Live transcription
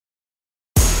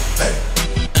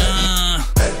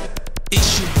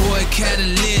It's your boy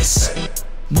Catalyst,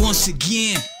 once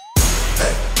again,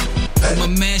 with my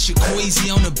man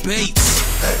Shaqwon on the bass.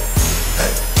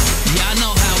 Y'all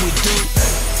know how we do.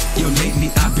 Yo, lately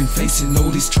I've been facing all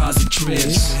these trials and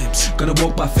tribs. Gotta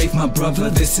walk by faith, my brother,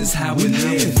 this is how we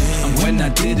live. And when I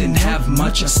didn't have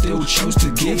much, I still chose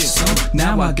to give. So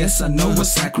now I guess I know what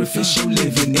sacrificial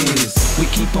living is. We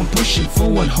keep on pushing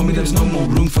forward, homie, there's no more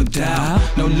room for doubt.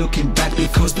 No looking back,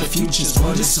 because the future's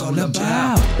what it's all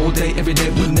about. All day, every day,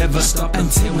 we'll never stop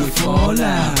until we fall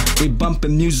out. We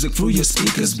bumping music through your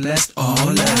speakers, blessed all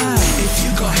out. If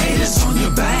you got haters on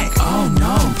your back, oh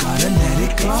no, gotta let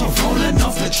it go. If you're falling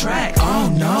off the track, oh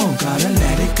no, gotta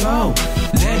let it go.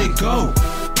 Let it go,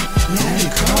 let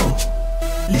it go,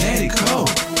 let it go.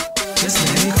 Just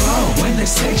let it go. When they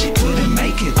said you couldn't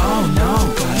make it, oh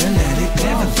no, gotta let it go.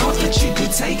 Never thought that you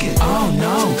could take it, oh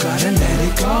no, gotta let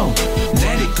it go.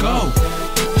 Let it go,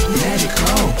 let it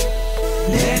go,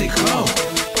 let it go.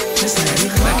 Just let it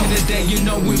go. Back in the day, you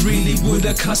know we really would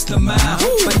cuss them out.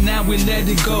 But now we let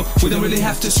it go. We don't really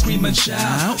have to scream and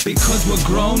shout, because we're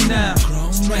grown now,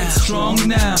 strong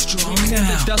now.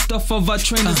 The dust off of our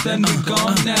trainers, then we're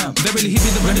gone now. Verily, he be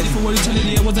the remedy for all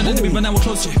eternity. I wasn't enemy, but now we're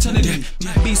close to eternity.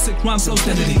 Be sick, rhyme, flow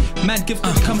steadily. Mad gift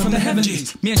that come from the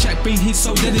heavens. Me and Shaq Bean, he's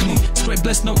so deadly. Straight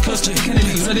blessed, no curse to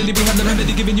Kennedy. Suddenly we have the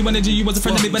remedy, giving you energy. You was a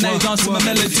friend of me, but now you dance with my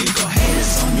melody. You got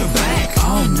haters on your back,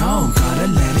 oh no, gotta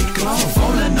let it go.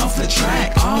 Falling off the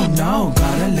track, oh no,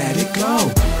 gotta let it go.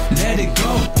 Let it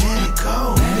go, let it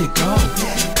go, let it go,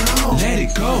 let it go, let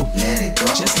it go, let it go.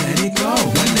 Just let it go.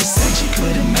 When they said you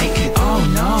couldn't make it, oh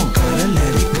no, gotta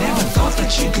let it go. Never thought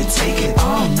that you could take it,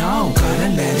 oh no, gotta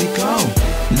let it go.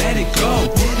 Let it go,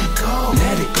 let it go,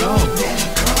 let it go, let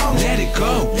it go, let it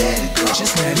go, let it go.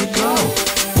 Just let it go.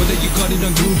 Whether you got it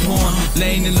on Groupon,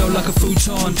 laying it low like a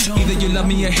futon. Either you love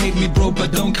me or hate me, bro,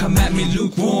 but don't come at me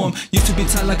lukewarm. Used to be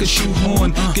tight like a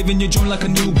shoehorn, giving you joint like a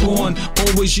newborn.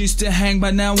 Always used to hang,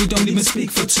 but now we don't even speak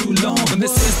for too long. When they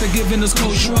say they're giving us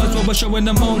cold shrugs, but we're showing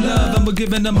them more love, and we're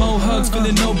giving them more hugs,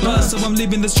 feeling no buzz. So I'm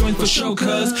leaving this joint for show,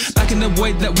 cuz back in the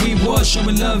way that we was,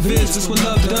 showing love is just what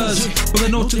love does. From the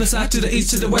north to the south to the east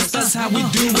to the west, that's how we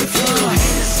do it.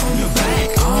 Haters on your back,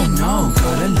 oh no,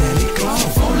 gotta let it go.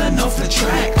 Falling off the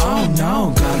track, oh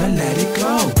no, gotta let it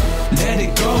go. Let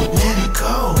it go, let it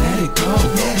go, let it go,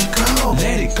 let it go,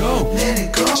 let it go, let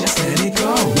it go. Just let it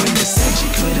go. When they said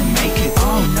you couldn't make it,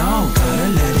 oh no, gotta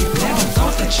let it go. Never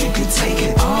thought that you could take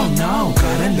it, oh no,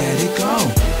 gotta let it go.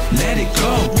 Let it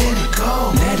go, let it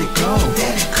go, let it go,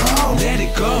 let it go, let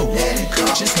it go, let it go.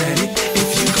 Just let it. If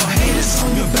you got haters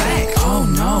on your back, oh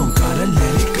no, gotta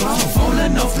let it go.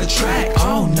 Falling off the track,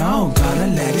 oh no, gotta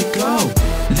let it go.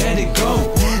 Let it go,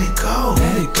 let it go,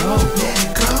 let it go, let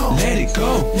it go, let it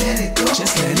go, let it go.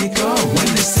 Just let it go. When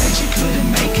they said you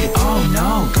couldn't make it, oh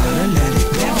no, gotta let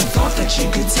it go. Never thought that you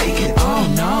could take it, oh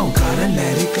no, gotta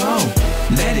let it go.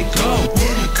 Let it go,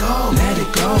 let it go, let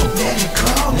it go, let it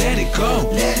go, let it go,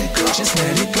 let it go. Just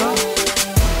let it